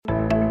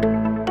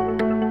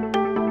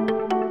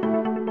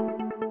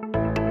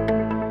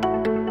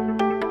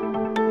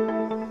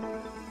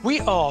We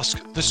ask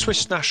the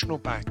Swiss National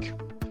Bank,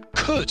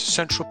 could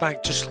central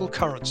bank digital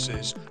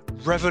currencies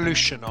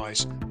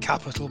revolutionise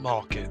capital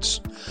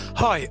markets?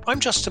 Hi, I'm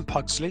Justin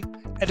Pugsley,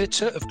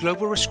 editor of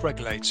Global Risk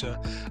Regulator,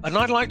 and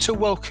I'd like to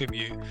welcome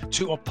you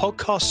to our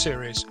podcast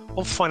series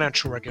on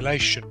financial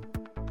regulation.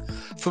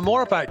 For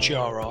more about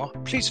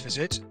GRR, please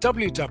visit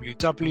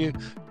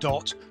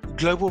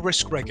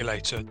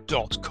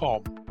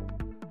www.globalriskregulator.com.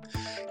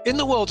 In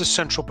the world of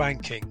central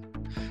banking,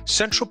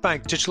 central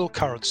bank digital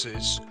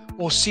currencies,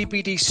 or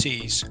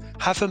CBDCs,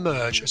 have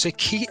emerged as a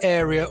key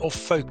area of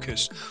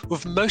focus,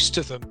 with most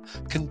of them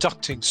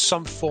conducting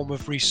some form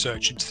of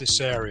research into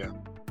this area.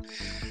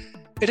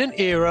 In an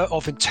era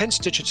of intense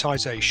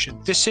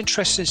digitization, this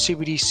interest in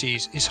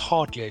CBDCs is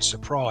hardly a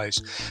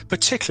surprise,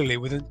 particularly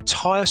with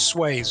entire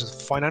swathes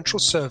of financial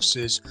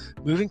services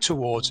moving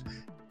towards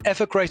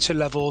ever greater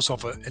levels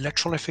of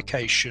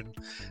electronification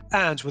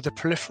and with the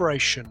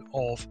proliferation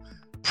of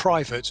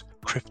private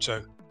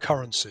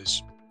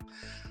cryptocurrencies.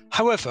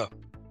 However,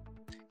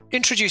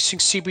 introducing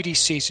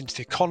CBDCs into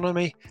the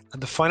economy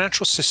and the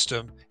financial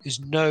system is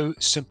no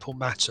simple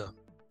matter.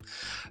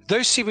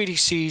 Those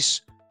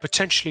CBDCs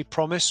potentially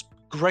promise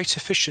great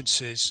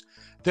efficiencies,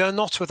 they are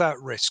not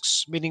without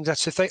risks, meaning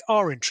that if they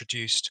are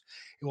introduced,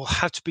 it will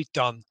have to be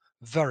done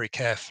very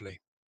carefully.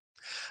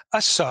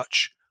 As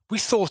such, we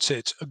thought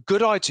it a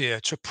good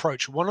idea to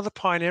approach one of the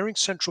pioneering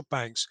central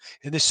banks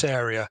in this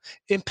area,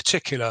 in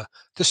particular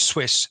the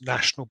Swiss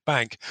National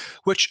Bank,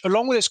 which,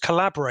 along with its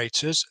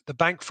collaborators, the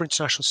Bank for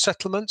International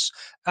Settlements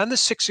and the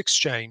SIX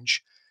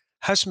Exchange,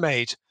 has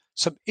made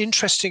some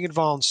interesting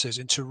advances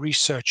into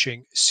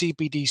researching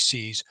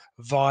CBDCs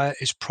via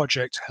its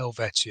project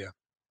Helvetia.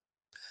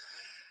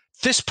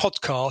 This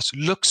podcast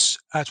looks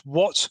at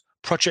what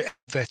Project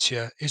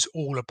Helvetia is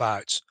all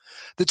about,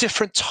 the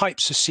different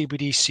types of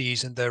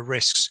CBDCs and their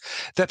risks,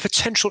 their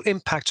potential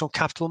impact on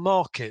capital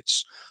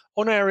markets,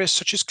 on areas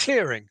such as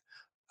clearing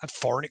and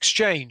foreign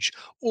exchange,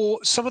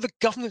 or some of the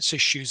governance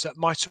issues that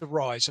might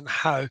arise and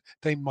how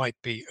they might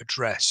be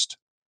addressed.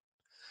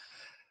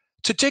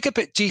 To dig a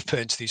bit deeper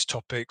into these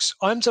topics,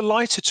 I'm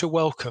delighted to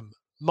welcome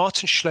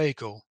Martin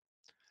Schlegel,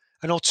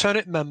 an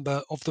alternate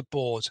member of the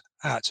board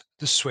at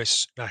the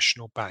Swiss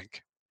National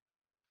Bank.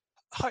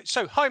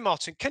 Hi,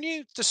 Martin. Can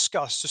you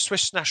discuss the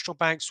Swiss National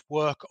Bank's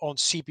work on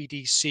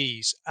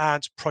CBDCs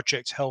and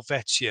Project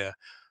Helvetia,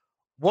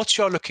 what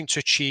you're looking to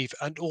achieve,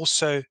 and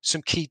also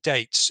some key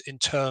dates in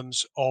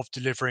terms of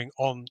delivering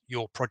on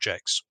your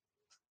projects?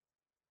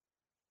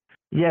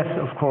 Yes,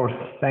 of course.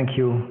 Thank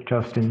you,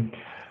 Justin.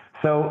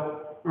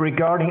 So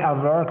regarding our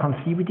work on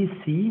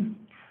CBDC,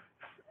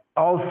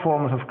 all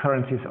forms of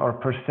currencies are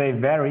per se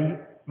very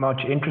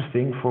much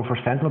interesting for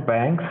central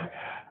banks.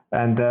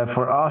 And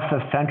for us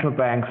as central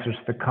bankers,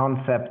 the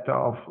concept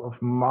of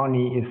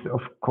money is, of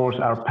course,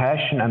 our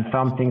passion and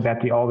something that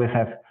we always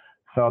have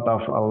thought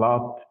of a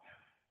lot.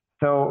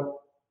 So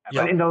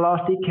But in the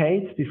last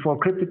decades, before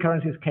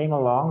cryptocurrencies came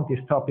along,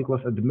 this topic was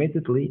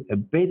admittedly a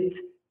bit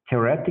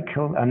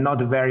theoretical and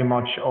not very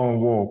much en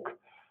vogue.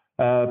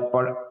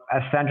 But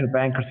as central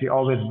bankers, we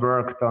always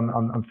worked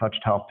on such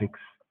topics.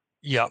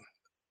 Yeah.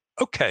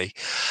 Okay.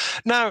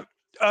 Now,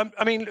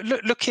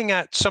 looking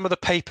at some of the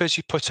papers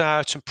you put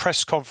out and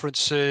press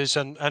conferences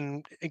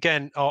and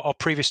again, our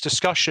previous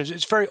discussions,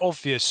 it's very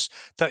obvious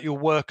that your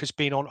work has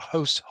been on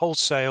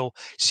wholesale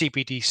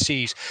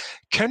CBDCs.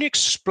 Can you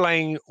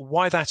explain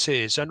why that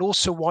is, and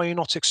also why you're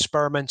not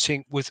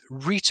experimenting with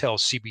retail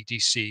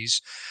CBDCs,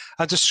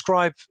 and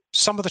describe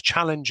some of the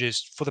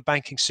challenges for the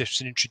banking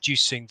system in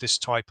introducing this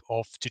type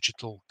of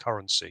digital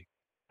currency?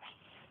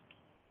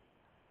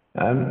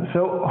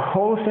 So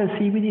wholesale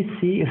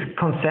CBDC is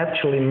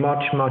conceptually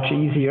much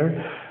easier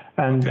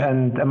and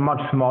a much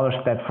smaller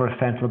step for a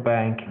central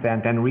bank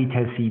than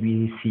retail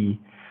CBDC,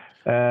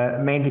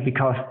 mainly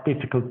because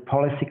difficult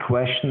policy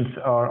questions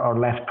are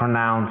less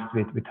pronounced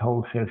with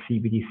wholesale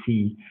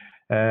CBDC.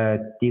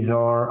 These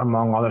are,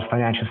 among others,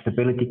 financial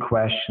stability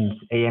questions,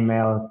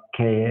 AML,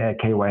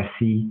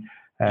 KYC,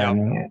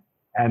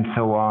 and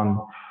so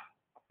on.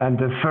 And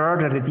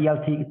further, the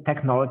DLT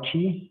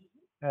technology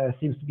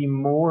seems to be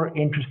more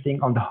interesting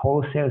on the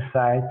wholesale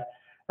side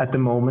at the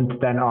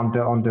moment than on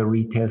the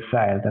retail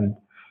side.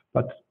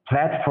 But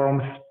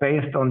platforms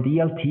based on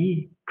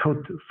DLT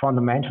could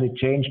fundamentally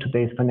change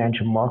today's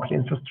financial market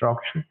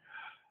infrastructure.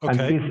 Okay. And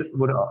this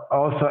would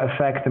also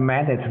affect the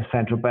mandates of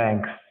central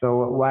banks.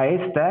 So why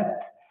is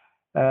that?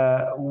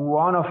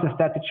 One of the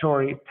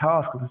statutory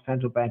tasks of the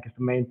central bank is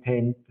to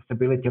maintain the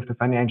stability of the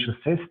financial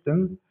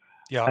system.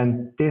 Yeah.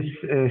 And this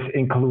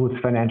includes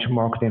financial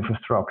market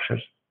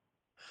infrastructures.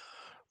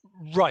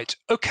 Right.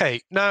 Okay.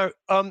 Now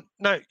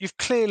you've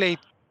clearly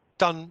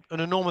done an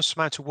enormous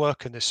amount of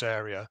work in this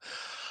area,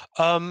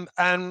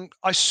 and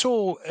I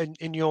saw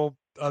in your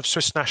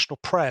Swiss National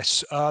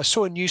Press, I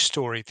saw a news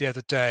story the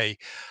other day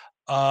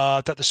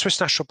that the Swiss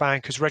National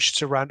Bank has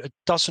registered around a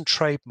dozen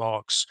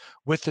trademarks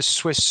with the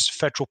Swiss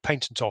Federal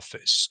Patent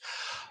Office.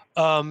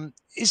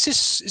 Is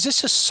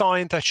this a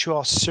sign that you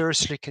are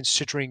seriously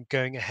considering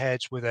going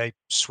ahead with a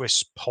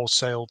Swiss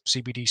wholesale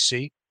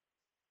CBDC?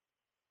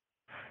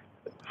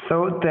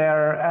 So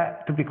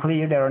to be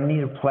clear, there are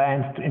neither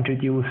plans to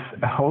introduce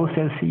a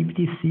wholesale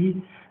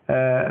CBDC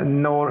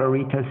nor a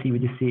retail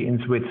CBDC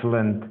in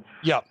Switzerland.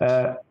 Yeah.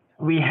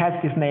 We had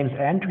these names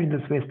entered in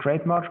the Swiss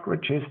Trademark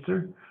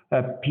Register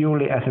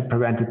purely as a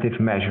preventative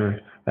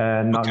measure,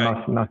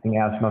 nothing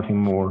else, nothing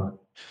more.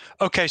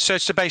 Okay, so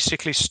it's to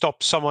basically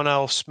stop someone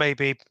else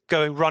maybe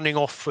running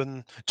off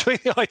and doing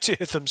the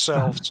idea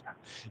themselves.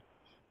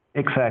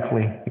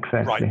 Exactly.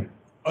 Right.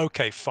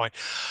 Okay, fine.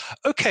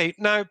 Okay,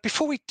 now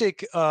before we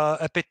dig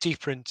a bit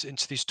deeper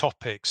into these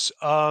topics,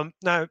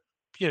 now,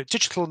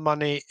 digital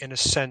money in a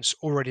sense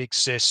already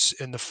exists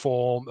in the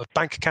form of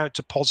bank account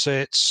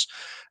deposits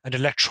and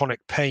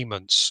electronic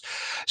payments.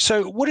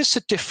 So what is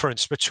the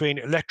difference between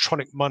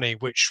electronic money,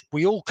 which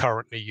we all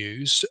currently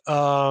use,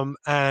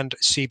 and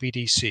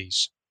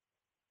CBDCs?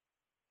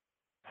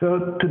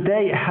 So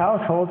today,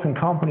 households and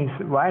companies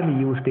widely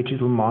use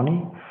digital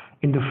money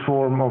in the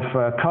form of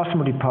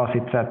customer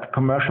deposits at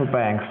commercial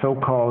banks,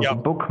 so-called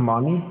book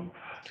money.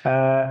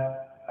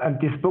 And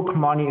this book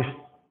money is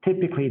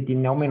typically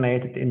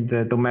denominated in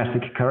the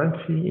domestic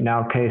currency. In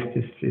our case,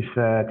 this is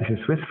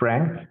Swiss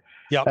francs.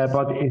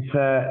 But it's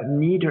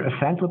neither a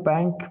central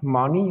bank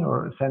money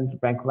or a central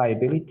bank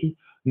liability,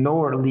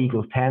 nor a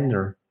legal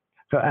tender.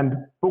 So, and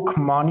book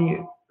money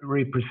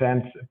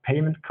represents a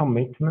payment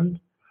commitment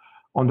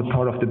on the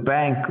part of the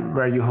bank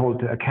where you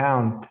hold the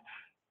account,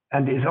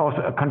 and is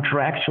also a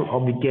contractual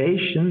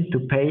obligation to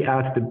pay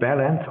out the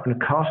balance on a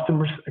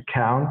customer's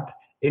account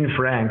in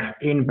francs,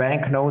 in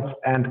banknotes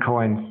and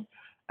coins,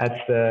 at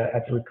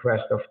the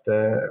request of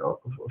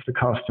the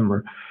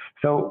customer.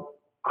 So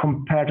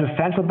compared to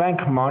central bank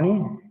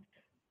money,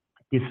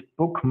 this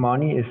book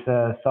money is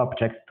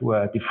subject to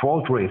a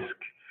default risk.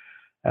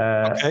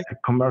 A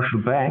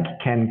commercial bank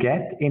can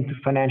get into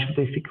financial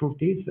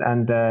difficulties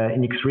and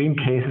in extreme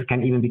cases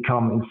can even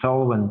become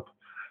insolvent.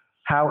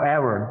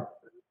 However,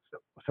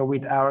 so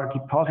with our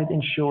deposit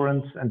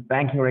insurance and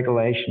banking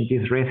regulation,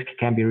 this risk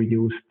can be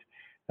reduced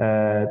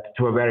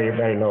to a very,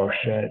 very large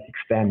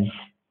extent.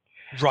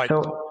 Right.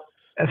 So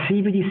a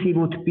CBDC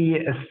would be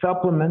a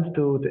supplement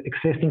to the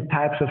existing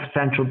types of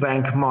central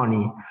bank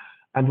money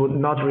and would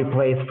not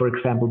replace, for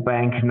example,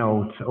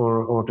 banknotes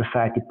or the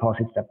sight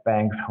deposits that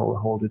banks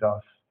hold with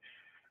us.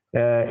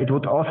 It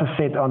would also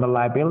sit on the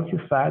liability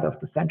side of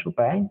the central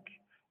bank,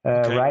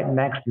 right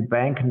next to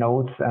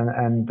banknotes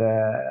and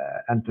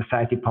the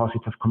sight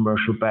deposits of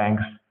commercial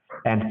banks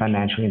and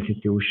financial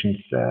institutions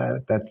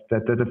that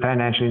the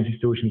financial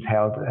institutions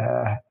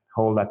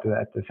hold at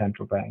the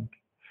central bank.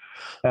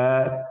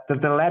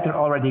 The latter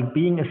already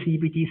being a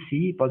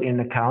CBDC, but in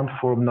account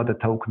form, not a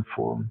token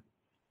form.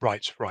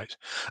 Right.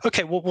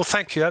 Okay. Well,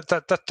 thank you.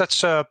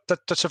 That's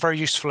a very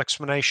useful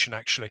explanation,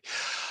 actually.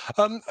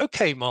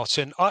 Okay,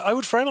 Martin. I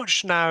would very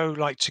much now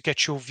like to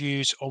get your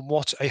views on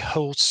what a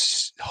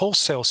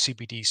wholesale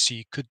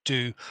CBDC could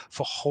do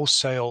for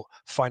wholesale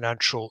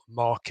financial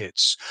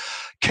markets.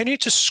 Can you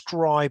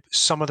describe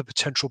some of the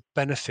potential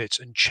benefits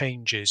and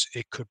changes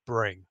it could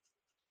bring?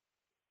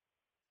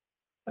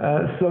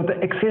 So the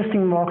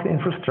existing market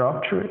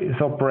infrastructure is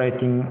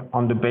operating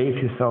on the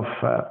basis of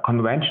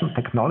conventional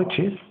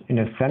technologies in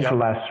a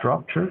centralized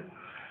structure.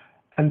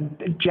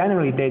 And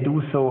generally, they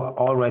do so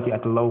already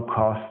at a low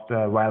cost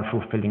while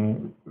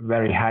fulfilling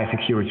very high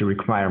security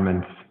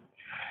requirements.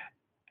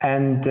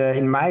 And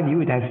in my view,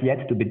 it has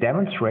yet to be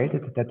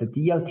demonstrated that the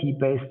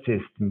DLT-based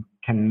system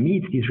can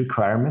meet these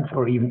requirements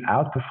or even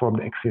outperform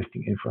the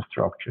existing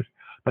infrastructure.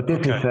 But this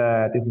is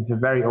a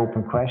very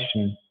open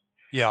question.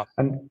 Yeah.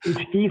 And if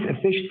these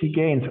efficiency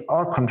gains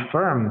are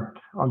confirmed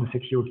on the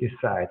security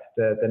side,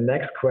 the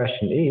next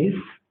question is,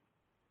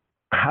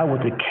 how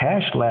would the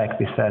cash lag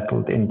be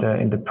settled in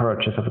the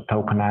purchase of a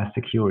tokenized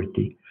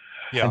security?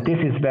 Yeah. And this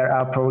is where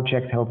our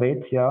project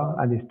Helvetia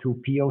and its two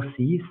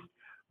POCs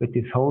with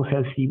this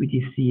wholesale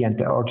CBDC and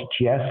the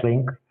RTGS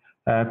link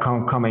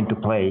come into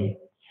play.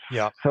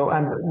 Yeah. So,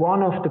 and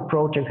one of the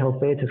project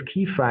Helvetia's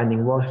key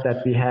finding was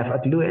that we have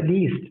at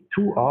least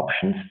two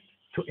options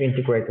to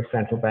integrate the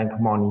central bank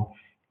money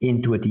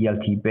into a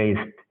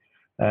DLT-based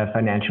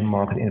financial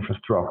market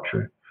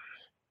infrastructure.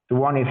 The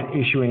one is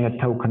issuing a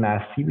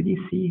tokenized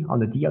CBDC on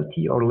the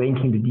DLT or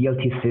linking the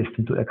DLT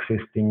system to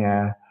existing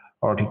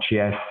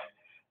RTGS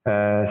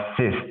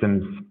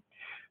systems.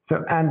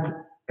 So, and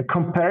a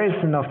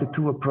comparison of the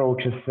two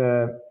approaches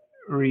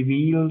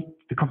reveals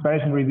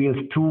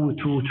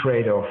two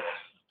trade-offs.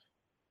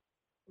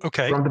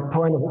 Okay. From the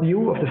point of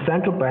view of the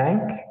central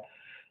bank,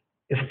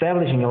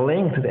 establishing a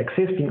link to the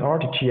existing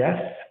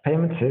RTGS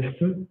payment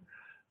system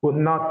would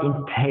not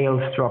entail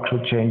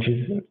structural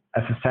changes,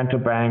 as the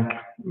central bank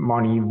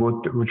money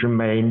would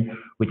remain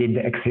within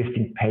the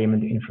existing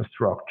payment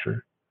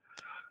infrastructure.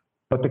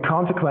 But the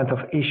consequence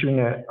of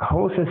issuing a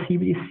wholesale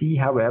CBDC,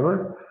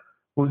 however,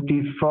 would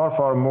be far,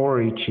 far more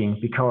reaching,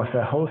 because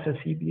a wholesale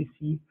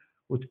CBDC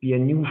would be a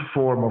new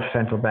form of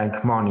central bank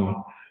money.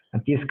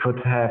 And this could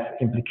have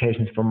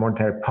implications for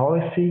monetary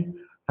policy,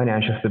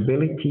 financial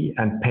stability,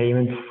 and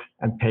payments,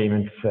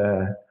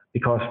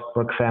 because,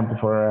 for example,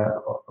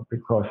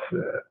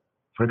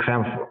 for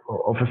example,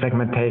 of a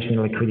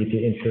segmentation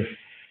liquidity into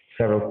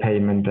several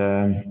payment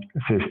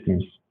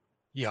systems.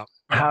 Yeah.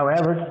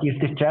 However, these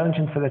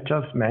challenges that I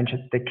just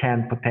mentioned, they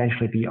can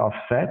potentially be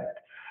offset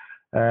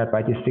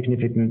by this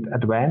significant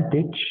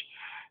advantage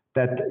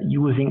that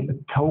using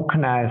a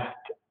tokenized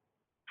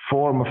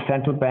form of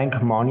central bank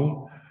money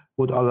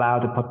would allow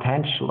the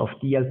potential of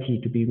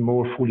DLT to be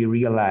more fully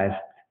realized.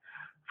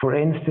 For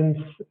instance,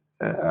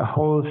 a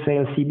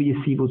wholesale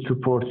CBDC would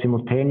support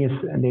simultaneous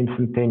and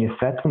instantaneous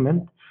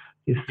settlement,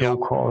 this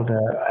so-called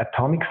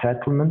atomic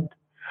settlement.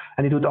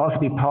 And it would also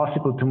be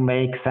possible to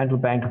make central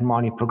bank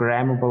money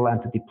programmable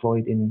and to deploy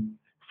it in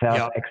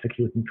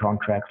self-executing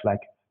contracts like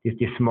these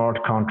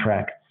smart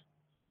contracts.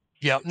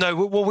 Yeah, no,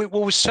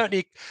 we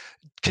certainly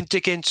can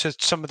dig into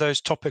some of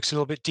those topics a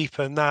little bit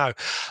deeper now.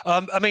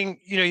 I mean,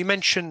 you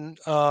mentioned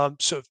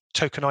sort of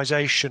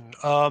tokenization.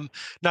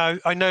 Now,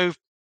 I know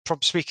from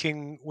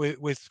speaking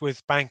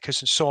with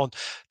bankers and so on,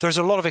 there's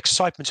a lot of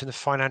excitement in the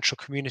financial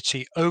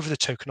community over the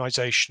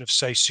tokenization of,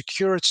 say,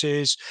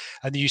 securities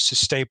and the use of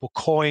stable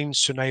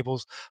coins to enable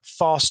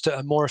faster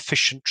and more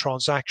efficient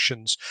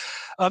transactions.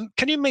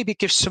 Can you maybe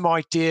give some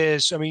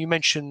ideas? I mean, you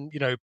mentioned,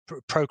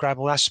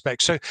 programmable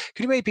aspects. So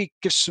can you maybe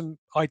give some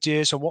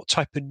ideas on what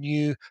type of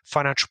new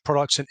financial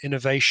products and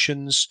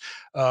innovations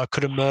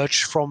could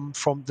emerge from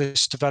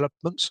this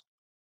development?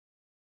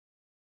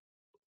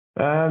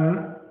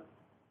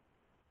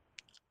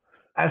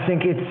 I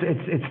think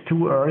it's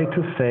too early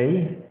to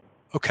say.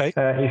 Okay.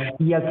 If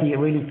DLT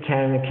really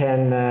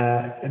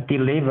can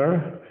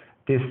deliver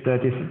this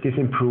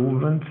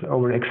improvement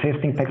over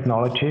existing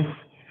technologies,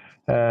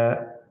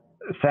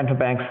 central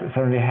banks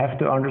certainly have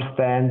to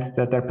understand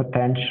that their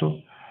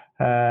potential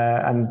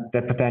and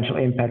their potential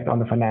impact on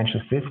the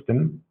financial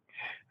system.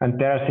 And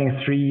there, I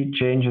think three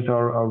changes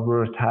are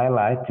worth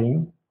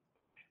highlighting.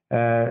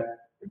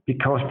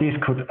 Because this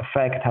could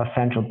affect how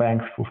central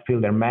banks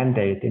fulfill their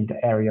mandate in the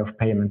area of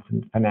payments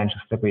and financial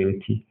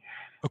stability.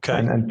 Okay.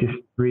 And these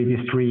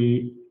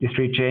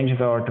three changes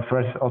are: the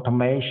first is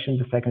automation,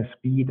 the second is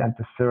speed, and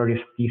the third is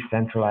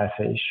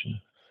decentralization.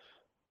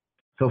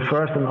 So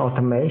first on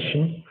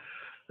automation,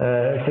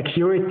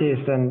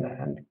 securities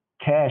and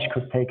cash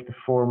could take the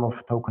form of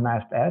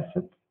tokenized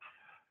assets.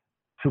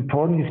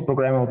 Supporting this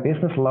programmable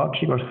business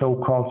logic or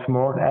so-called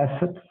smart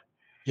assets.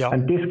 Yeah.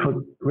 And this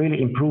could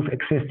really improve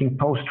existing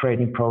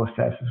post-trading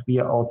processes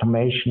via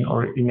automation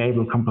or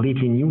enable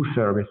completely new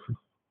services.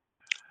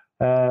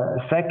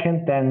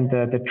 Second, then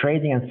the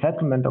trading and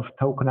settlement of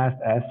tokenized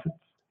assets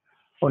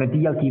on a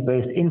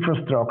DLT-based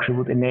infrastructure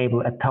would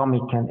enable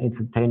atomic and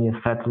instantaneous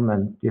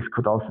settlement. This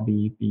could also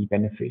be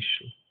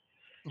beneficial.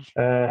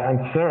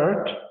 And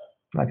third,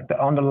 like the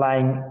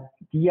underlying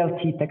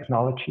DLT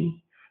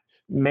technology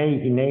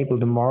may enable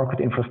the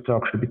market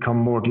infrastructure to become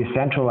more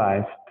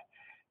decentralized,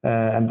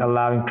 and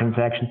allowing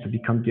transactions to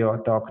become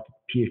conducted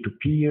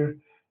peer-to-peer,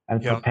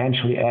 and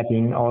potentially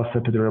adding also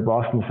to the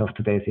robustness of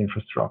today's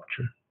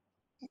infrastructure.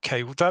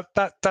 Okay, well,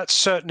 that's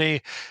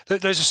certainly,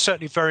 those are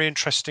certainly very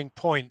interesting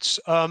points.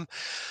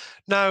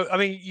 Now, I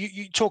mean,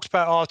 you talked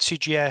about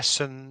RTGS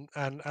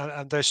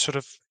and those sort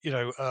of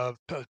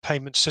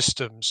payment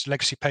systems,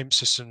 legacy payment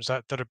systems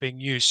that are being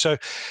used. So,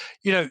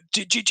 do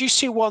you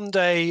see one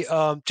day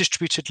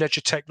distributed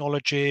ledger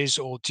technologies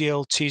or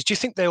DLTs? Do you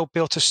think they'll be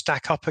able to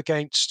stack up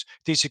against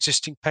these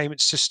existing payment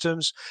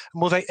systems?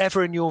 And will they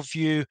ever, in your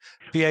view,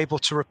 be able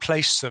to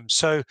replace them?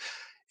 So,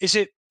 does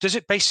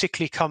it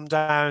basically come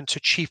down to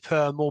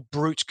cheaper, more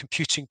brute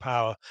computing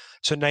power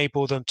to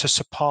enable them to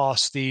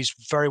surpass these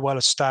very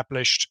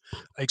well-established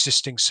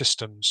existing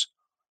systems?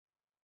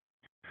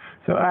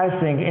 So I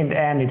think in the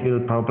end it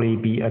will probably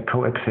be a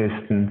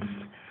coexistence.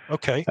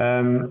 Okay.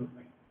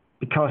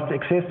 Because the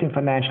existing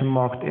financial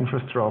market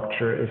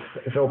infrastructure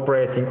is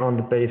operating on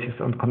the basis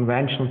on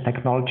conventional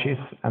technologies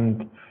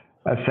and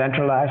a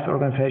centralized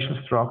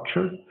organizational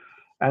structure,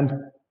 and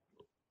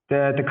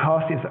the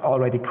cost is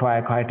already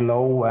quite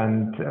low,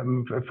 and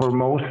for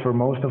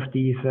most of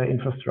these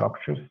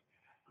infrastructures,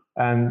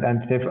 and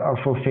they are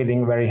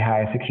fulfilling very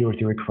high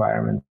security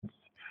requirements.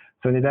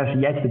 So it has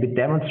yet to be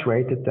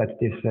demonstrated that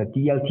these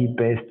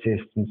DLT-based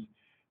systems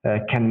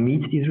can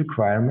meet these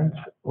requirements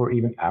or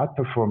even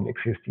outperform the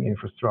existing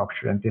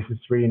infrastructure, and this is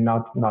really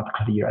not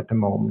clear at the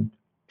moment.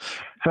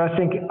 So I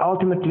think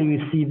ultimately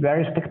we see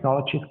various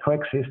technologies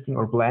coexisting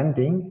or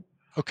blending.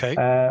 Okay.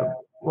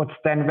 What's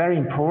then very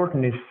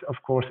important is, of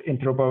course,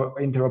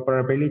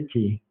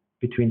 interoperability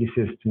between the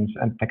systems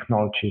and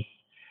technologies.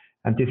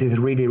 And this is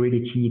really,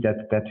 really key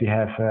that we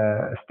have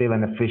still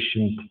an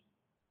efficient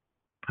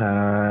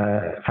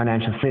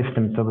financial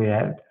system. So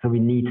we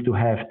need to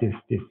have this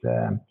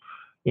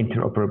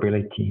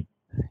interoperability.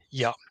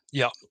 Yeah,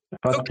 yeah.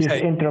 But this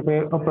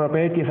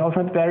interoperability is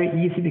also not very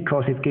easy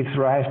because it gives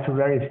rise to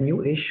various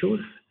new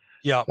issues.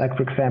 Yeah. Like,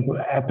 for example,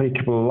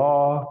 applicable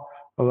law,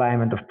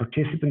 alignment of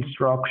participant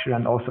structure,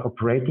 and also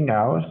operating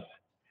hours.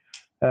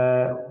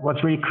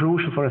 What's really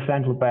crucial for the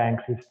central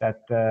banks is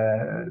that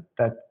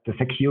the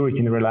security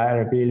and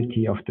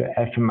reliability of the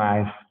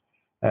FMIs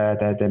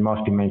that they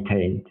must be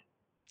maintained.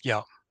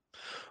 Yeah,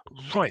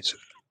 right.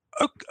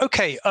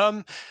 Okay.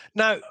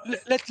 Now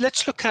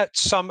let's look at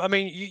some. I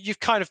mean, you've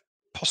kind of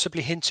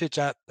possibly hinted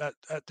at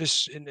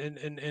this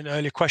in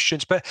earlier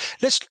questions, but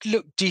let's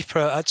look deeper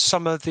at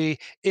some of the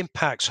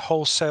impacts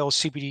wholesale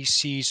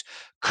CBDCs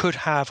could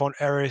have on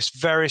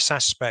various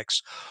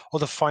aspects of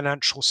the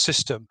financial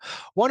system.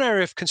 One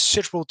area of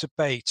considerable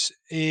debate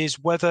is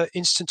whether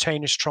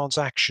instantaneous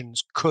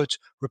transactions could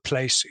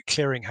replace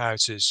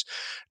clearinghouses.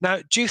 Now,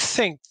 do you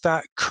think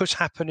that could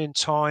happen in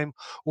time,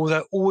 or will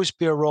there always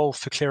be a role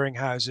for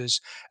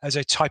clearinghouses as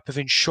a type of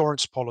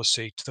insurance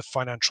policy to the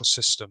financial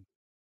system?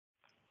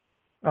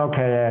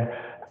 Okay,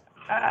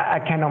 I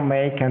cannot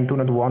make and do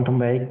not want to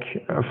make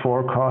a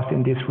forecast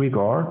in this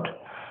regard.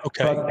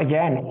 Okay. But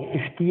again,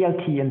 if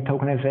DLT and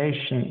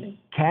tokenization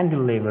can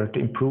deliver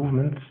the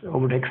improvements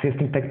over the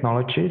existing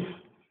technologies,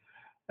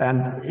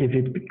 and if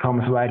it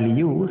becomes widely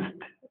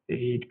used,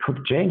 it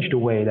could change the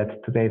way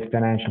that today's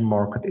financial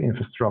market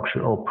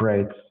infrastructure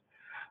operates.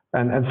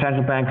 And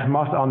central banks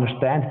must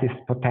understand this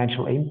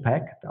potential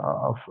impact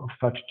of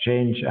such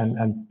change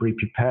and be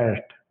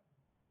prepared.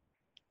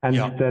 And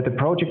the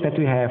project that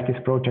we have, this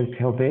project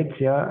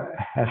Helvetia,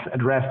 has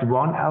addressed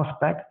one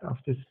aspect of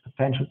these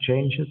potential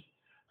changes,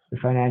 the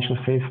financial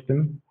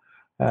system,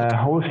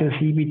 wholesale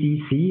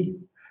CBDC,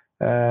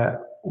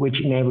 which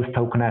enables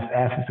tokenized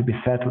assets to be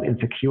settled in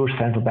secure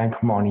central bank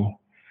money.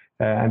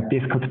 And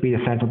this could be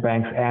the central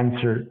bank's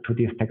answer to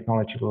these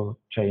technological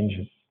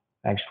changes,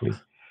 actually.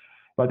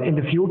 But in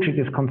the future, it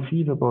is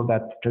conceivable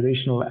that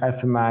traditional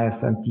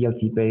FMIs and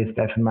DLT-based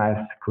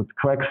FMIs could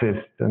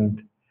coexist,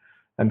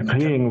 and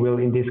clearing will,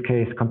 in this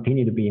case,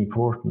 continue to be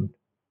important.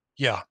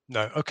 Yeah,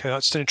 no, okay,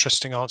 that's an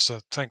interesting answer.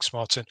 Thanks,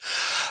 Martin.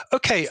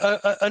 Okay,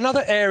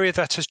 another area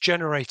that has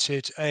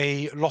generated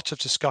a lot of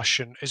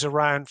discussion is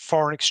around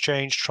foreign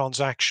exchange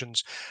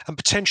transactions and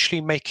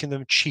potentially making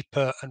them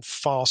cheaper and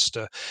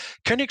faster.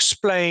 Can you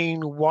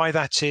explain why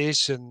that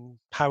is and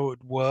how it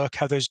would work,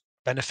 how those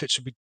benefits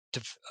would be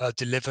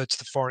delivered to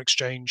the foreign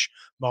exchange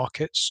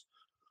markets?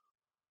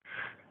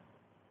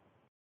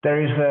 There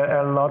is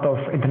a lot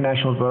of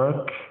international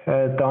work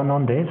done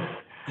on this.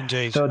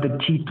 Indeed. So the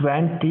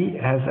G20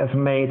 has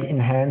made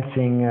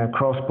enhancing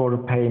cross-border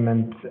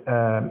payment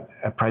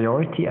a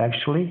priority,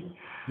 actually.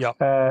 Yeah.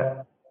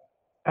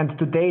 And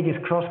today, these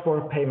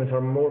cross-border payments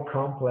are more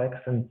complex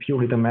than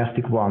purely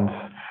domestic ones.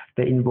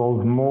 They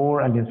involve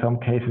more, and in some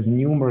cases,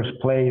 numerous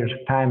players,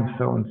 time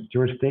zones,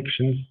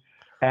 jurisdictions,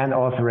 and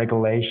also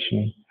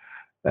regulation.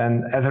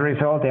 And as a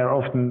result, they are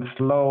often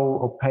slow,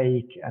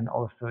 opaque, and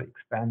also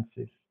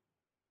expensive.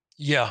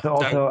 Yeah. So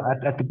also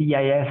at the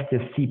BIS, the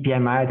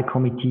CPMI, the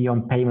Committee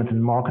on Payments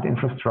and Market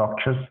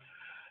Infrastructures,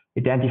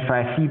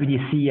 identifies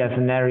CBDC as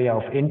an area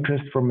of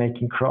interest for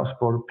making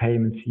cross-border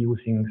payments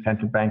using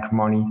central bank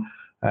money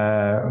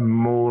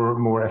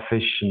more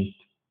efficient.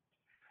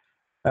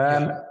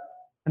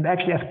 And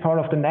actually, as part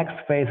of the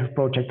next phase of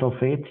Project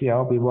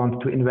Helvetia, we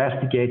want to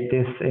investigate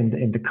this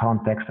in the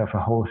context of a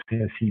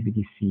wholesale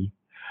CBDC.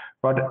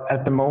 But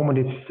at the moment,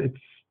 it's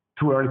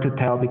too early to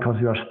tell because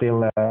we are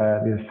still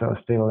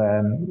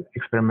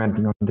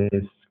experimenting on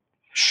this.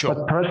 Sure.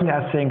 But personally,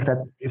 I think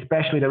that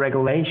especially the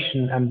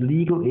regulation and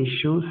legal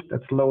issues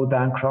that slow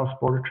down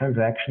cross-border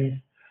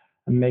transactions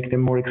and make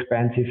them more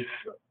expensive,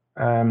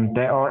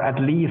 they are at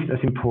least as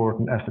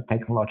important as the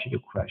technological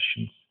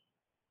questions.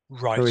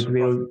 Right. So it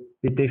will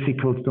be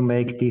difficult to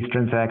make these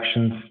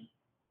transactions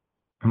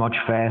much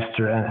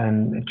faster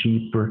and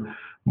cheaper,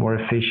 more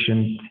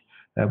efficient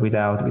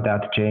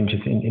without changes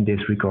in this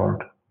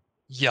regard.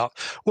 Yeah,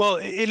 well,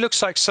 it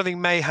looks like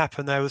something may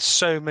happen there with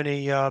so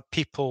many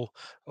people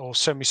or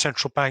so many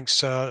central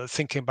banks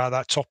thinking about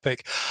that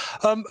topic.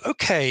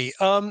 Okay,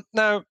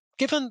 now,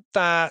 given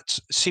that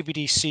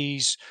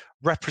CBDCs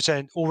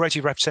already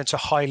represent a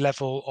high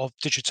level of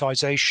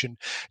digitization,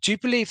 do you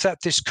believe that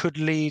this could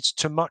lead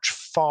to much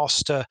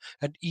faster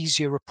and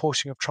easier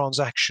reporting of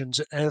transactions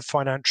and other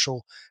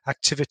financial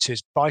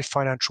activities by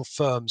financial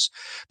firms,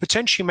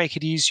 potentially make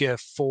it easier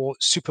for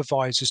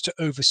supervisors to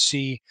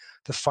oversee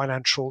the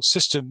financial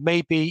system,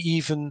 maybe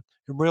even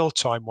in real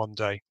time one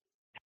day?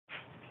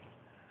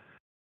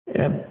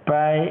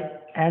 By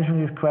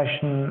answering this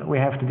question, we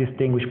have to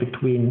distinguish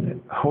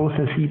between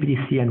wholesale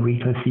CBDC and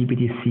retail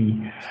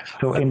CBDC.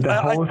 So in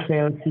the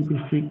wholesale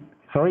CBDC,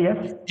 sorry,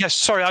 yes? Yes,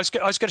 sorry. I was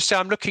going to say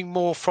I'm looking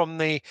more from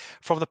the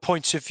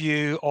point of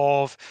view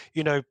of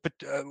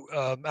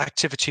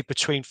activity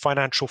between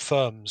financial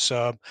firms,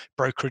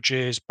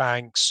 brokerages,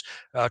 banks,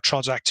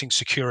 transacting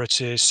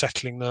securities,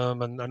 settling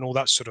them, and all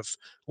that sort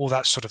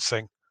of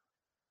thing.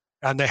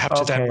 And they have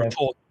to then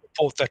report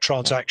their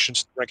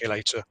transactions to the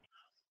regulator.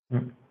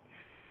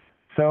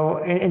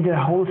 So in the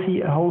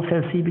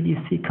wholesale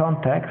CBDC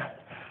context,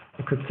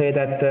 I could say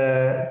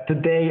that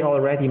today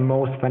already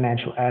most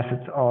financial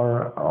assets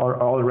are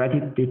already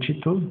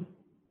digital.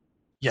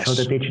 Yes.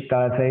 So the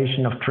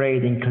digitalization of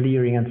trading,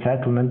 clearing, and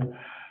settlement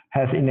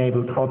has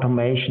enabled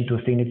automation to a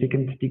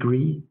significant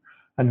degree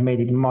and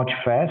made it much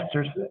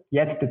faster.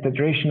 Yet the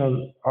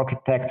traditional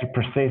architecture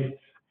persists.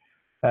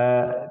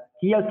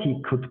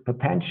 DLT could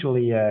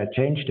potentially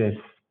change this.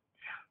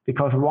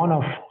 because one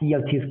of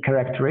DLT's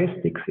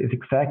characteristics is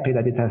exactly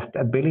that it has the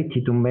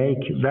ability to make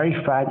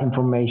verified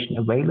information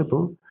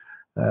available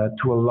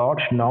to a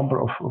large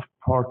number of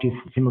parties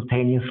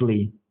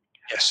simultaneously.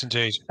 Yes,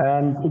 indeed.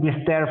 And it is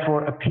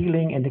therefore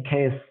appealing in the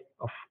case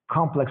of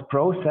complex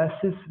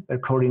processes where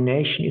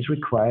coordination is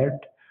required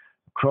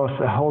across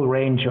a whole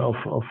range of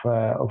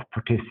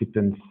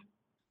participants.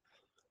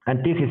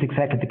 And this is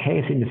exactly the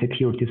case in the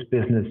securities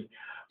business,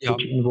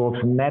 which involves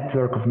a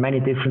network of many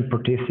different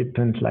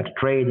participants like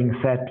trading,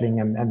 settling,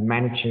 and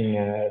managing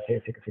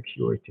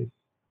securities.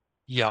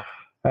 Yeah.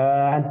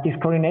 And this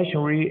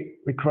coordination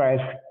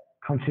requires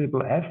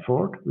considerable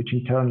effort, which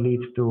in turn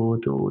leads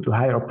to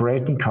higher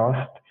operating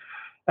costs.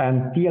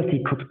 And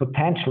DLT could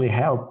potentially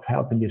help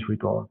in this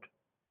regard.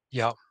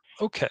 Yeah.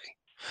 Okay.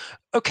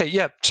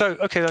 Yeah. So,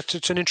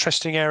 that's an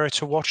interesting area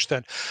to watch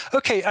then.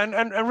 Okay.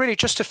 And really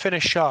just to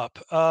finish up,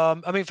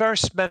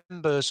 various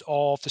members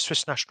of the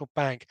Swiss National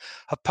Bank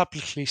have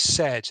publicly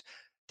said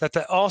that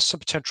there are some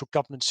potential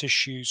governance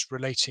issues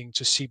relating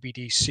to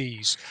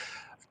CBDCs.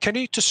 Can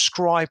you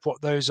describe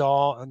what those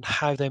are and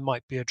how they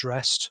might be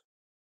addressed?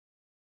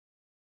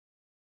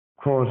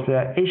 Of course,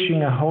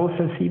 issuing a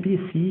wholesale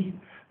CBDC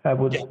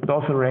would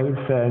also raise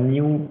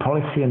new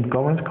policy and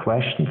governance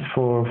questions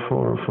for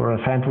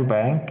a central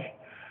bank.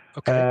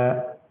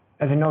 Okay.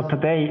 As you know,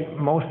 today,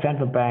 most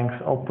central banks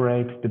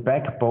operate the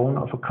backbone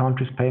of a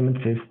country's payment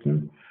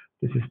system.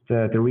 This is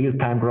the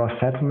real-time gross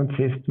settlement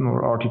system,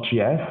 or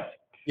RTGS.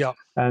 Yeah.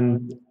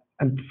 And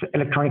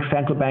electronic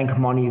central bank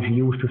money is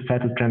used to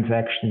settle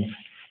transactions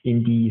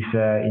in these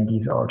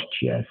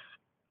RTGS.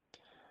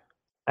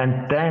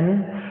 And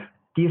then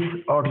this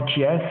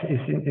RTGS is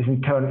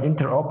in turn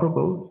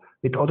interoperable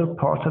with other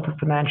parts of the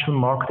financial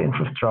market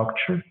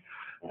infrastructure,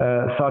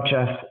 such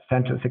as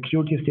central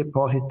securities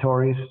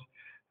depositories,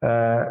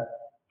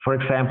 for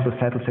example, to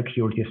settle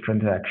securities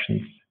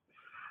transactions.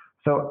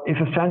 So if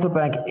a central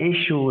bank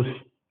issues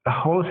a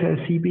wholesale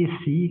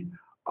CBDC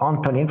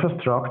onto an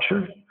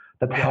infrastructure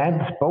that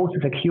handles both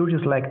the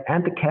securities leg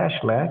and the cash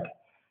leg,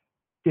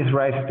 this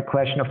raises the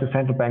question of the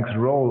central bank's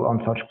role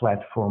on such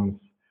platforms.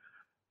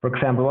 For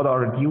example, what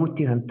are the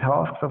duties and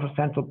tasks of a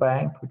central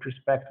bank with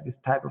respect to this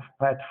type of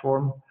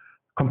platform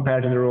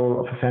compared to the role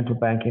of a central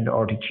bank in the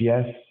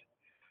RTGS?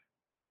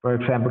 For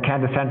example,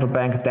 can the central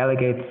bank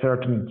delegate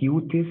certain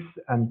duties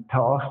and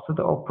tasks to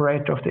the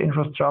operator of the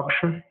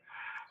infrastructure?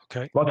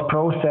 Okay. What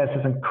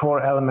processes and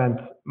core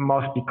elements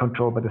must be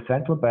controlled by the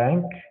central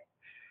bank?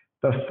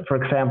 Does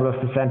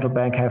the central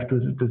bank have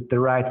the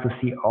right to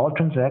see all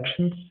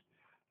transactions?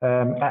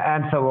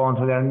 And so on.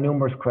 So there are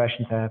numerous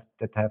questions that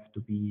have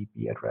to be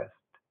addressed.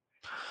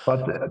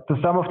 But to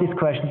some of these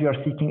questions, we are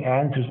seeking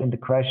answers in the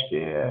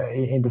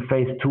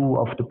phase 2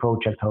 of the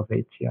project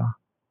Helvetia.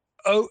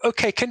 Oh,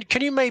 okay.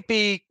 Can you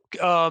maybe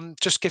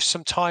just give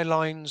some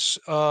timelines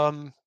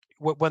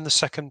when the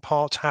second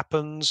part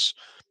happens?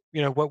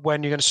 You know,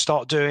 when you're going to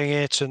start doing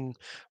it and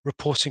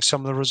reporting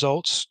some of the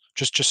results,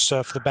 just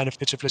for the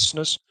benefit of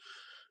listeners.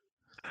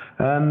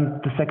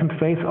 The second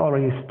phase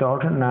already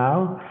started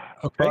now,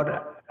 okay.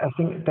 But I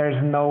think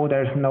there's no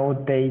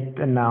date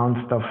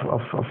announced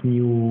of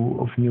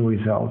new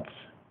results,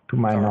 to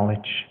my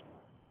knowledge.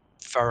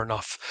 Fair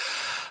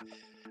enough.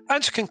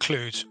 And to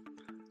conclude,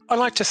 I'd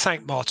like to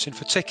thank Martin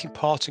for taking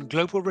part in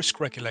Global Risk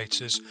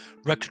Regulators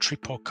Regulatory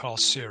Podcast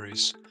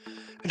series.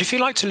 And if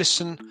you'd like to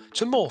listen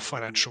to more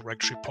financial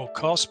regulatory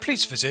podcasts,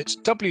 please visit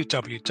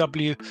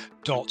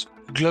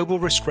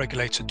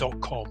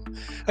www.globalriskregulator.com.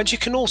 And you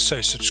can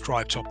also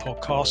subscribe to our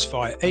podcast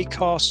via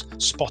Acast,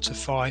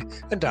 Spotify,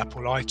 and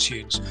Apple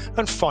iTunes.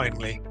 And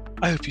finally,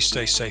 I hope you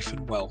stay safe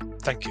and well.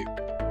 Thank you.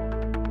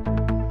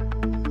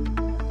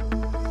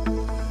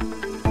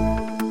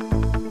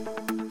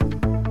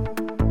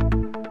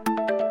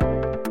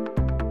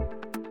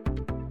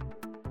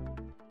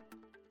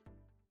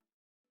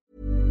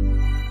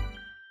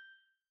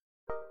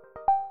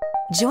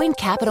 Join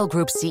Capital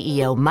Group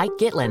CEO Mike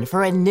Gitlin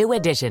for a new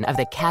edition of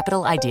the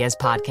Capital Ideas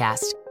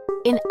Podcast.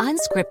 In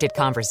unscripted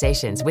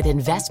conversations with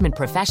investment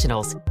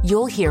professionals,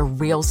 you'll hear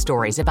real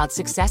stories about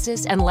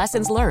successes and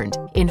lessons learned,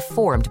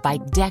 informed by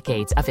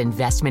decades of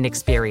investment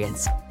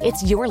experience.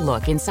 It's your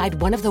look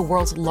inside one of the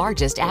world's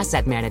largest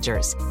asset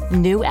managers.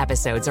 New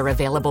episodes are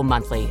available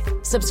monthly.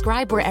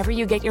 Subscribe wherever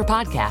you get your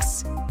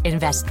podcasts.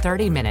 Invest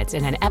 30 minutes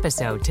in an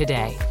episode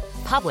today.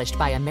 Published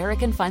by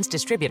American Funds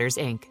Distributors,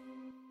 Inc.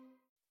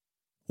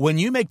 When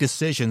you make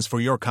decisions for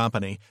your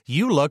company,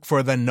 you look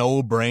for the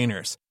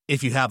no-brainers.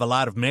 If you have a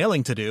lot of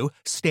mailing to do,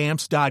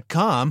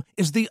 Stamps.com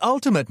is the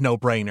ultimate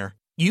no-brainer.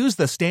 Use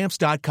the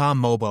Stamps.com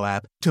mobile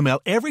app to mail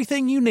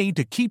everything you need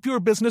to keep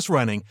your business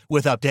running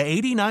with up to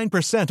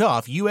 89%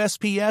 off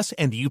USPS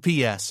and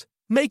UPS.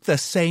 Make the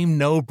same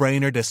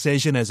no-brainer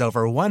decision as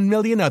over 1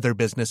 million other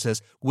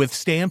businesses with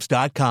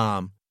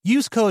Stamps.com.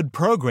 Use code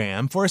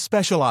PROGRAM for a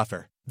special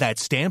offer.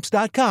 That's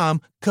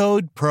Stamps.com,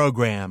 code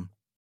PROGRAM.